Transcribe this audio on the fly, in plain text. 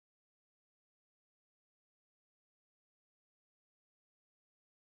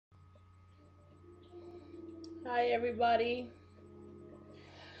Hi everybody.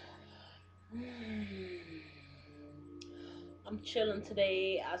 I'm chilling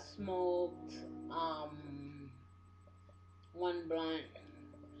today. I smoked one blunt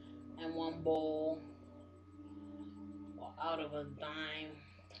and one bowl out of a dime.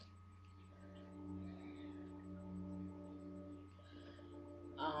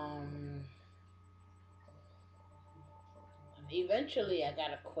 Um Eventually I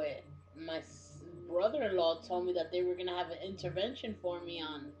gotta quit. My brother-in-law told me that they were gonna have an intervention for me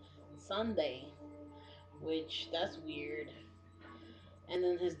on Sunday, which that's weird. And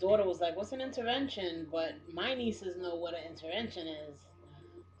then his daughter was like, "What's an intervention?" But my nieces know what an intervention is.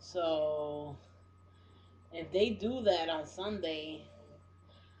 So if they do that on Sunday,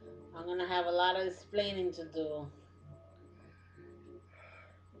 I'm gonna have a lot of explaining to do.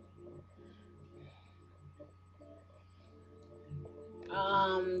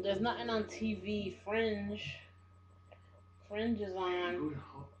 There's nothing on TV. Fringe is on,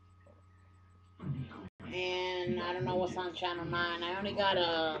 and I don't know what's on Channel Nine. I only got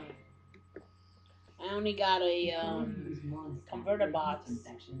a converter box.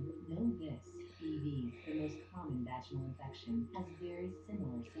 Know this. EV, the most common vaginal infection, has very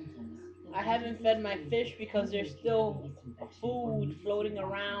similar symptoms. The I larger haven't the fed my stage, fish the because heavier there's the still rabies infection or food need to see a floating doctor.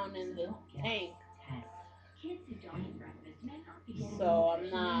 around in So the don't guess. tank. Test. Kids who don't eat breakfast may not be getting the So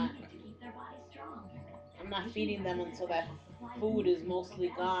nutrition they need to keep their bodies strong. I'm not Taking feeding them breakfast until that essential supplies and food is nutrients mostly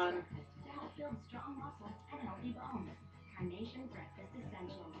balanced gone. breakfast to help build strong muscles and healthy bones. Carnation Breakfast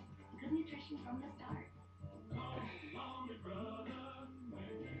Essentials. Good nutrition from the start.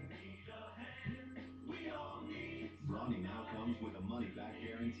 Brawny now comes with a money back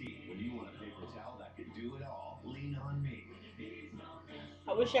guarantee. When you want a paper towel that can do it all, lean on me.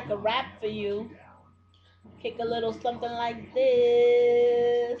 I wish I could Brawny rap for never lets you you. down. Kick a little something like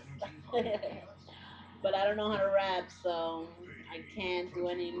this. But I don't know how to rap, so I can't do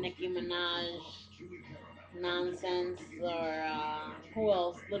any Nicki Minaj nonsense or who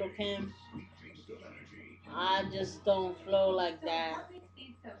else? Little Kim. I just don't flow like So, that. what makes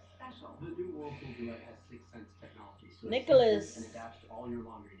these so special? The new Whirlpool Duet has 6 sense technology, so it senses and Nicholas, adapts to all your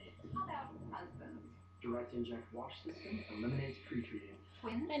laundry needs. How about husbands? Direct inject wash system eliminates pre-treating.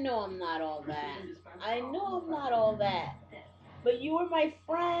 Twins? I know I'm not all that. Precision dispense I powerful know I'm not multimedia. all that. This. But you were my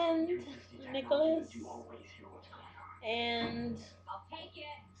friend, 360 technology Nicholas. lets you always hear what's going on. And I'll take it.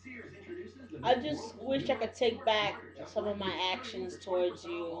 Sears introduces the I new just Whirlpool wish I Duet could take Smart back Smarter. Just some like of my Bleach detergent actions for 20% towards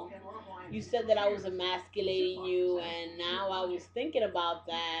off you. all Kenmore You appliances. said that I was Sears. emasculating Ziploc you, presents and New now I was Logic. thinking about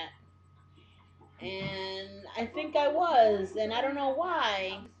that. And I think I was, and I don't know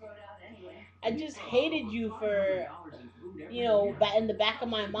why. I just hated you for, back in the back of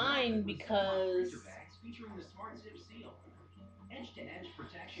my mind Edge to edge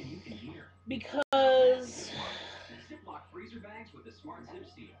protection you can hear. because Ziploc freezer bags with a smart zip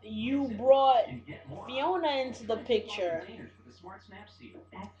seal. you Zip less brought and get more. Fiona into the Try Ziploc picture, containers with a smart snap seal.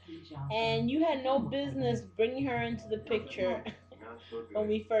 That's Key Johnson. and you had no business bringing her into the picture when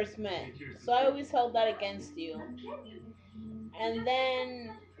we first met. So I always held that against you. And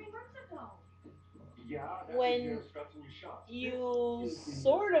then when you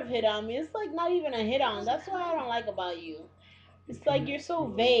sort of hit on me, it's like not even a hit on. That's what I don't like about you. It's like you're so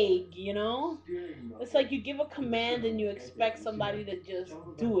vague, you know? It's like you give a command and you expect somebody to just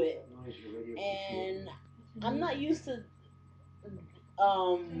do it. And I'm not used to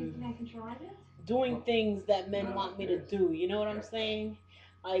um doing things that men want me to do. You know what I'm saying?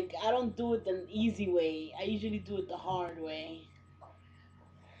 Like I don't do it the easy way. I usually do it the hard way.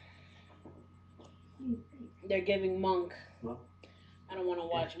 They're giving Monk. I don't want to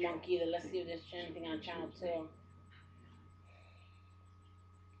watch Monk either. Let's see if there's anything on Channel 2.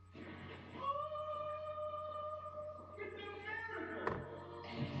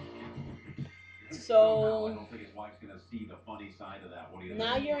 So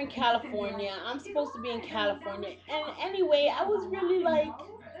now you're in California. I'm supposed to be in California. And anyway, I was really like,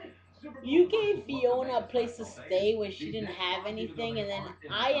 you gave Fiona a place to stay when she didn't have anything, and then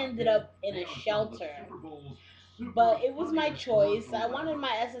I ended up in a shelter. But it was my choice. I wanted my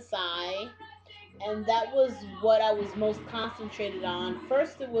SSI, and that was what I was most concentrated on.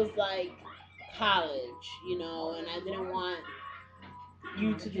 First, it was like college, and I didn't want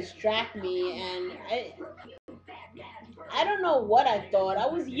you to distract me. And I don't know what I thought. I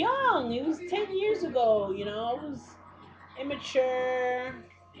was young. It was 10 years ago. I was immature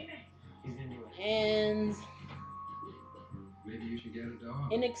and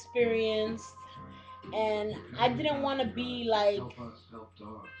inexperienced, and I didn't want to be like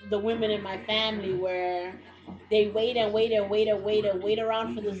the women in my family where they wait and wait and wait and wait and wait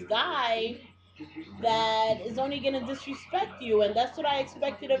around for this guy, that is only gonna disrespect you, and that's what I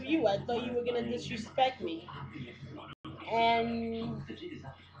expected of you. I thought you were gonna disrespect me, and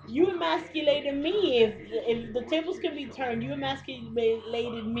you emasculated me. If the tables can be turned, you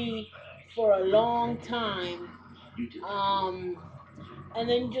emasculated me for a long time. Um, and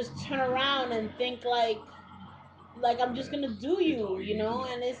then you just turn around and think like I'm just gonna do you,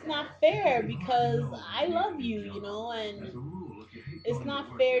 and it's not fair because I love you, and it's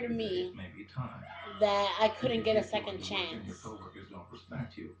not fair to me that I couldn't get a second chance.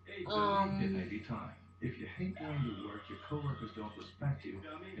 Um,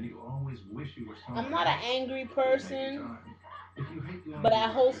 I'm not an angry person, but I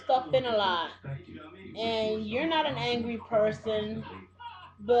hold stuff in a lot. And you're not an angry person,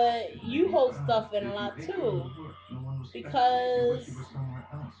 but you hold stuff in a lot too. Because,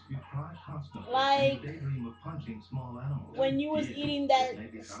 like, when you was eating that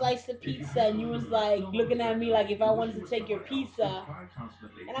slice of pizza and you was like looking at me like if I wanted to take your pizza,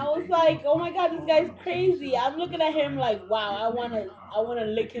 and I was like, oh my god, this guy's crazy. I'm looking at him like, wow, I wanna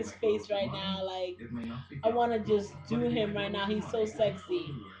lick his face right now. Like, I wanna just do him right now. He's so sexy.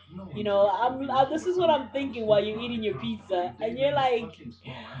 This is what I'm thinking while you're eating your pizza, and you're like,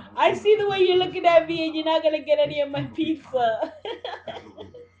 I see the way you're looking at me, and you're not gonna get any of my pizza.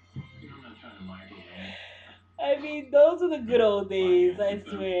 I mean, those are the good old days. I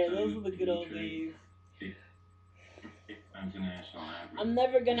swear, those are the good old days. I'm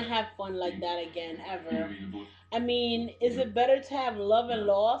never gonna have fun like that again, ever. I mean, is it better to have love and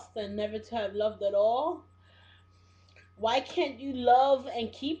lost than never to have loved at all? Why can't you love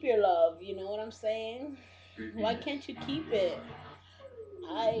and keep your love? You know what I'm saying? Why can't you keep it?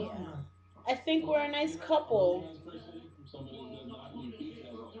 I I think we're a nice couple.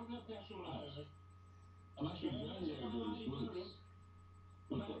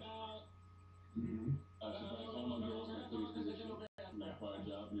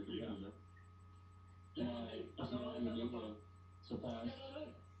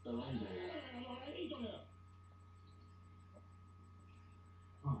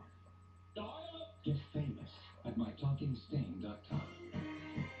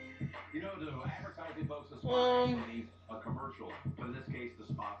 Um,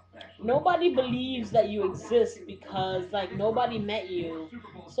 Nobody believes that you exist because like nobody met you.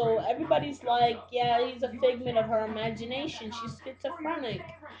 So everybody's like, yeah, he's a figment of her imagination. She's schizophrenic.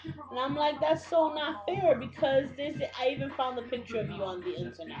 And I'm like, that's so not fair because I even found a picture of you on the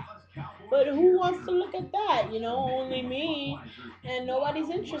internet. But who wants to look at that? Only me. And nobody's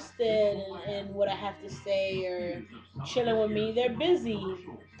interested in what I have to say or chilling with me. They're busy.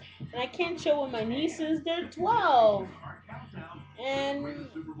 And I can't chill with my nieces. They're 12. And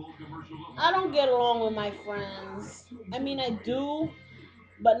I don't get along with my friends. I mean, I do,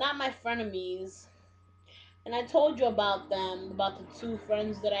 but not my frenemies. And I told you about them, about the two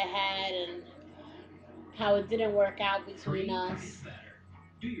friends that I had, and how it didn't work out between us.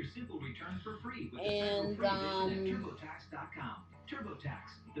 Do your simple returns for free with the and federal free edition at TurboTax.com.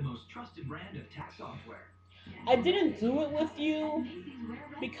 TurboTax, the most trusted brand of tax software. I didn't do it with you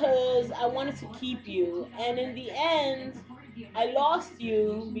because I wanted to keep you, and in the end, I lost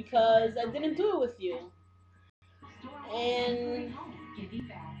you because I didn't do it with you. And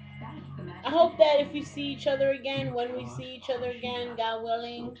I hope that if we see each other again, when we see each other again, God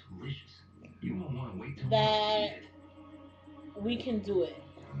willing, that we can do it.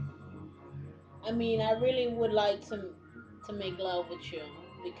 I mean, I really would like to make love with you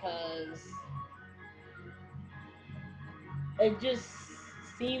because it just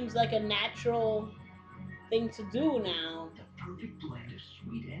seems like a natural thing to do now.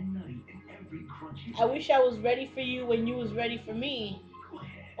 I wish I was ready for you when you was ready for me,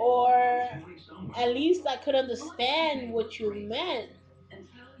 or at least I could understand what you meant.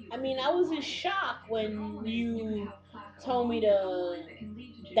 I mean, I was in shock when you told me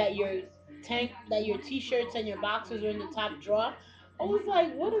that your t-shirts and your boxers are in the top drawer. I was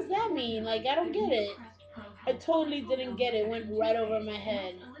like, what does that mean? Like, I don't get it. I totally didn't get it. It went right over my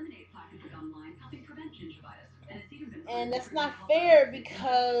head. And that's not fair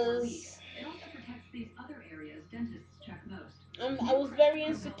because I was very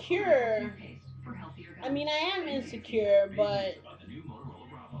insecure. I mean, I am insecure, but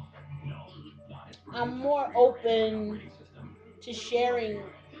I'm more open to sharing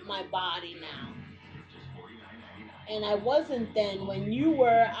my body now. And I wasn't then. When you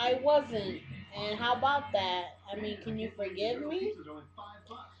were, I wasn't. And how about that? I mean, can you forgive me?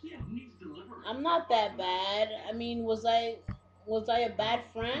 I'm not that bad. I mean, was I a bad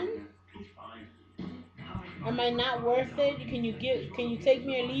friend? Am I not worth it? Can you take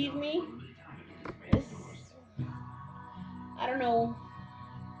me or leave me? I don't know.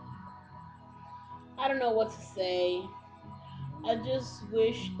 I don't know what to say. I just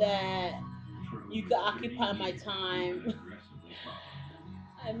wish that you could occupy my time. aggressively following.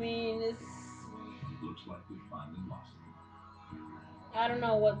 I mean, it's. Looks like we finally lost them. I don't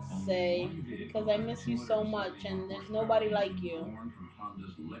know what to Only say one because vehicle I out of miss you so much, 271 and there's horsepower nobody like engine you. born from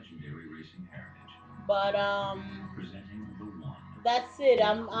Honda's legendary racing heritage, But presenting the one that's it.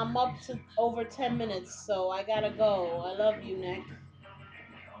 I'm up to 836. over 10 minutes, so I gotta go. I love you, Nick.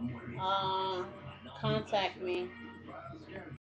 Come where he can. Uh, Contact me.